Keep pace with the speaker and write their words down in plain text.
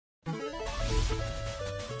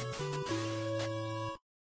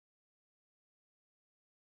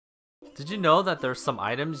Did you know that there's some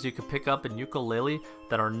items you can pick up in Yooka Laylee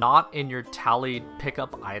that are not in your tallied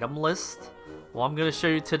pickup item list? Well, I'm going to show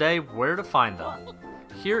you today where to find them.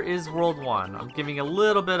 Here is World 1. I'm giving a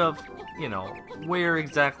little bit of, where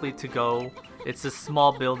exactly to go. It's this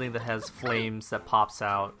small building that has flames that pops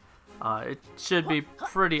out. It should be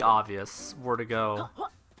pretty obvious where to go.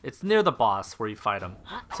 It's near the boss where you fight him.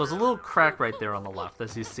 So there's a little crack right there on the left,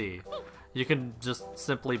 as you see. You can just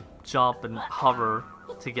simply jump and hover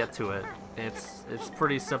to get to it. It's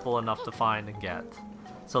pretty simple enough to find and get.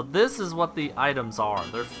 So this is what the items are.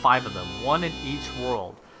 There are 5 of them, 1 in each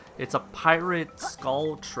world. It's a pirate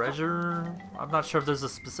skull treasure. I'm not sure if there's a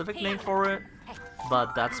specific name for it,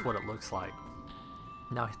 but that's what it looks like.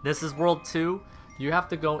 Now this is world 2. You have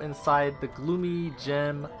to go inside the Gloomy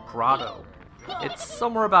Gem Grotto. It's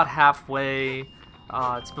somewhere about halfway.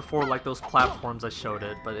 It's before like those platforms I showed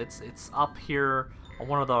it, but it's up here on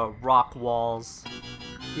one of the rock walls.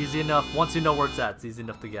 Easy enough. Once you know where it's at, it's easy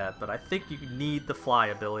enough to get, but I think you need the fly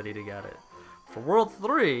ability to get it. For World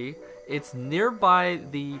 3, it's nearby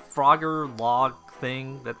the Frogger log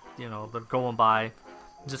thing that, they're going by.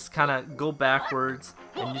 Just kind of go backwards,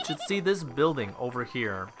 and you should see this building over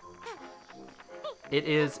here. It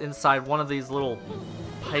is inside one of these little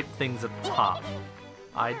pipe things at the top.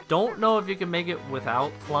 I don't know if you can make it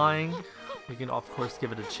without flying. You can of course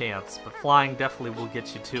give it a chance, but flying definitely will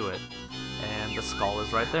get you to it. And the skull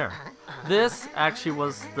is right there. This actually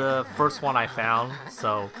was the first one I found,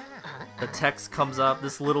 so the text comes up,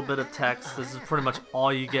 this little bit of text. This is pretty much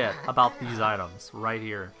all you get about these items right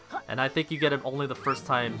here. And I think you get it only the first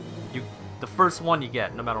time, the first one you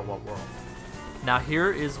get, no matter what world. Now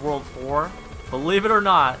here is World 4. Believe it or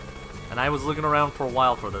not, and I was looking around for a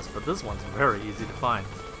while for this, but this one's very easy to find.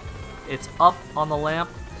 It's up on the lamp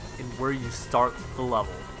in where you start the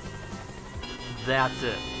level. That's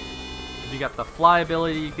it. If you got the fly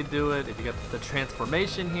ability, you can do it. If you got the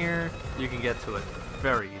transformation here, you can get to it.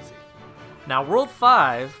 Very easy. Now World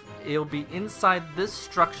 5, it'll be inside this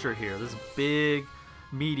structure here, this big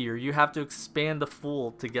meteor. You have to expand the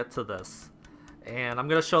Fool to get to this. And I'm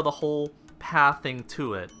going to show the whole pathing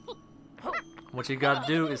to it. What you gotta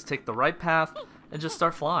do is take the right path and just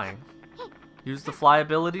start flying. Use the fly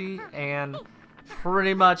ability, and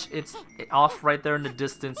pretty much it's off right there in the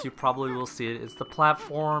distance. You probably will see it. It's the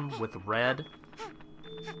platform with red,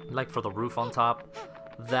 like for the roof on top.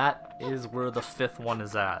 That is where the 5th one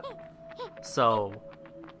is at. So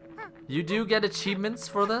you do get achievements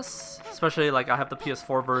for this, especially like I have the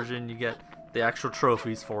PS4 version. You get the actual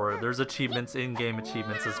trophies for it. There's achievements, in-game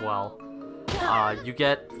achievements as well. You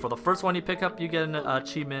get, for the first one you pick up, you get an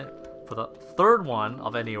achievement. For the 3rd one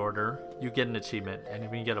of any order, you get an achievement. And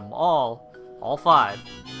when you get them all 5,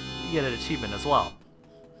 you get an achievement as well.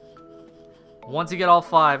 Once you get all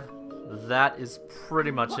 5, that is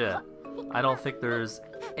pretty much it. I don't think there's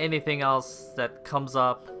anything else that comes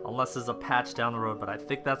up unless there's a patch down the road, but I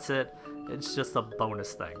think that's it. It's just a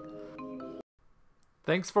bonus thing.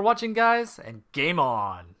 Thanks for watching, guys, and game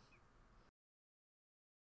on!